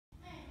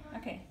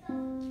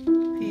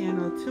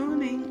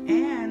tuning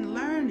and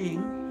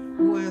learning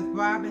with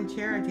Rob and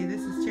Charity.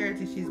 This is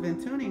Charity. She's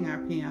been tuning our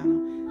piano.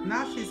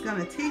 Now she's going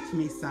to teach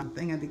me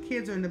something, and the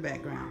kids are in the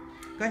background.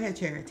 Go ahead,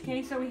 Charity.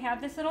 Okay, so we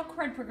have this little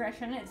chord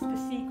progression. It's the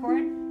C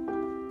chord.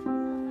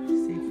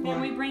 C4.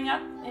 Then we bring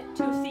up it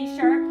to a C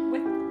sharp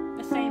with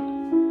the same,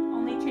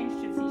 only change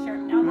to C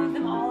sharp. Now move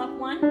them all up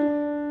one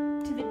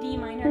to the D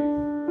minor.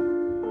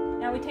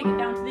 Now we take it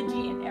down to the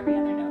G in every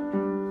other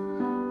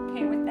note.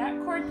 Okay, with that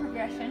chord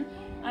progression,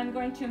 I'm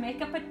going to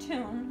make up a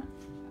tune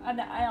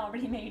that I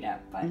already made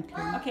up. But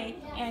okay,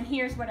 and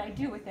here's what I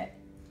do with it.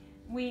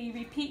 We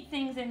repeat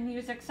things in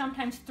music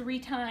sometimes 3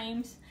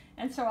 times,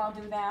 and so I'll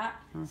do that.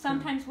 Okay.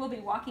 Sometimes we'll be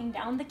walking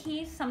down the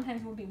keys,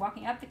 sometimes we'll be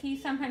walking up the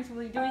keys, sometimes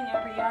we'll be doing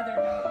every other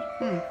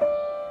note.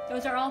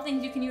 Those are all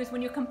things you can use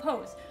when you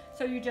compose.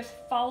 So you just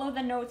follow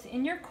the notes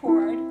in your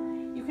chord.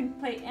 You can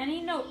play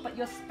any note, but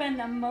you'll spend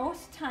the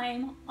most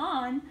time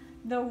on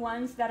the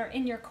ones that are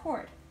in your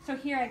chord. So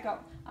here I go.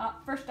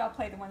 First I'll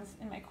play the ones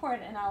in my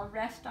chord, and I'll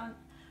rest on,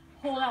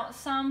 hold out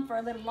some for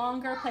a little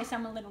longer, play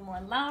some a little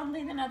more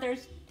loudly than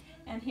others,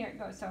 and here it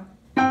goes. So.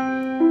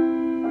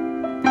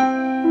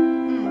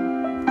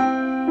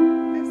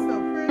 That's so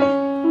pretty.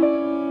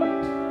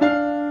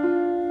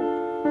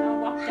 I'll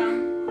walk down.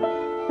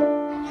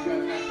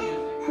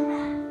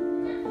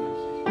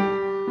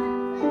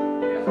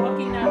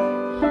 Walking up.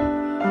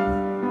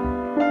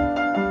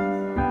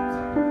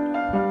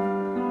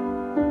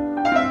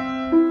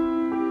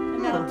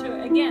 And that'll do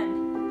it again.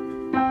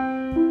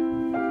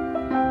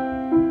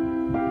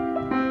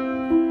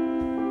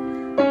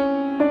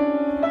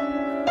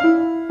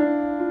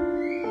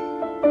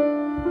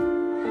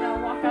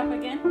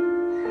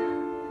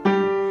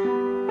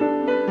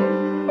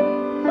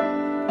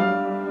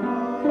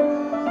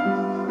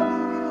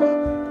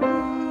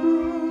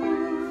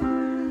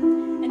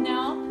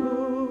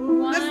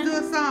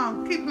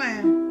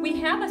 We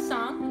have a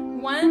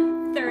song,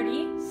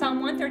 130,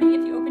 Psalm 130,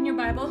 if you open your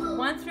Bible,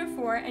 1 through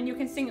 4, and you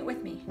can sing it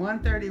with me.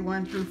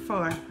 131 through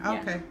 4. Okay.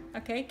 Yeah.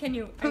 Okay, can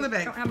you? Pull it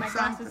back. I don't have my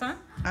glasses on.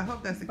 I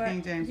hope that's the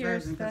King James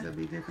Version, because it'll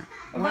be different.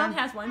 Well, Bob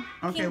has one.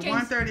 Okay,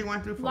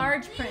 131 through 4.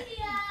 Large print.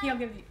 He'll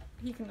give you.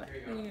 He can let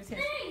you use his.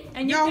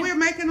 And no, we're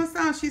making a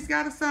song. She's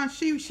got a song.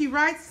 She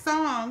writes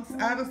songs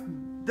out of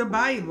the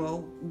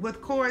Bible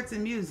with chords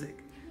and music.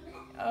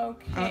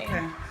 Okay.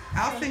 Okay.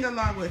 I'll sing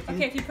along with you.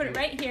 Okay, if you put it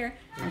right here,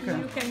 okay,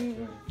 you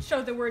can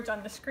show the words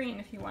on the screen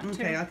if you want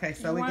to. Okay, okay.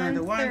 So we're going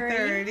to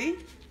 130.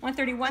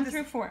 131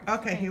 through 4.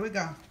 Okay, here we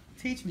go.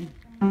 Teach me.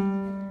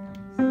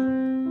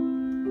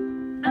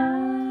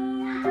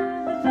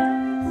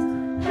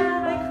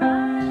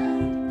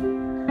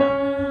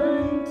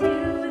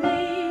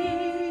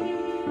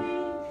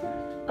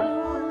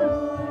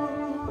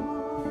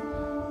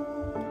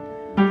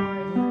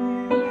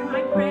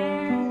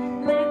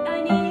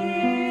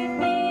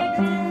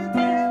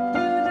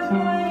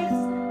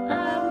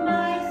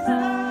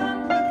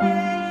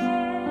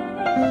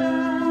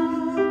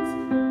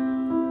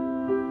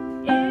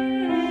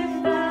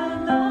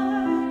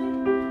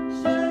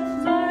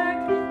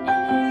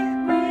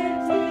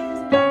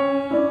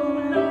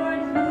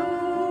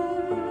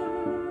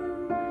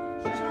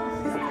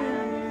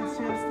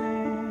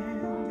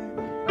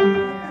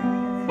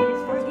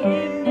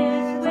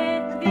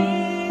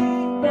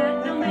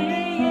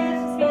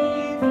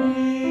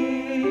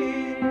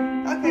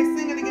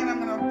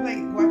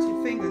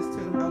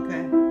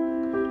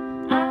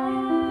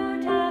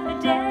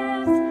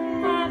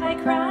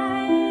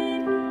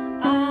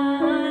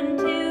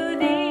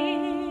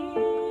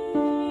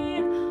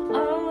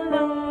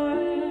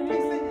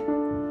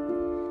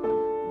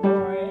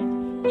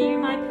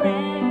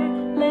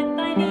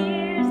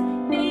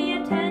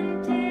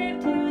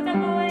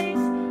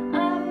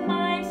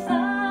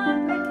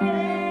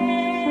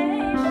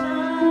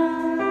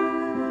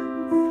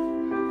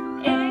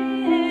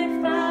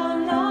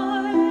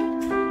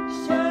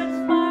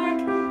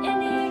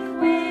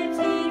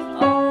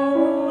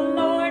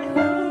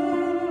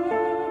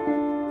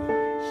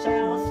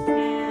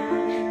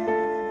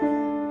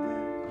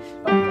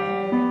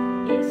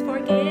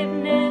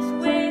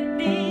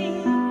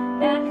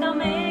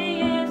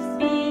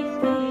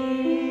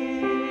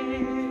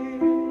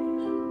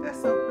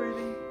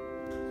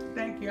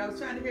 I was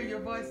trying to hear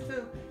your voice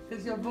too,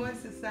 because your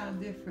voices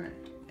sound different,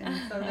 and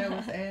so that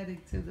was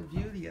adding to the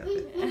beauty of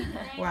it.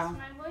 Thanks. Wow.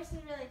 My voice is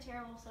really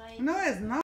terrible, so No, it's not.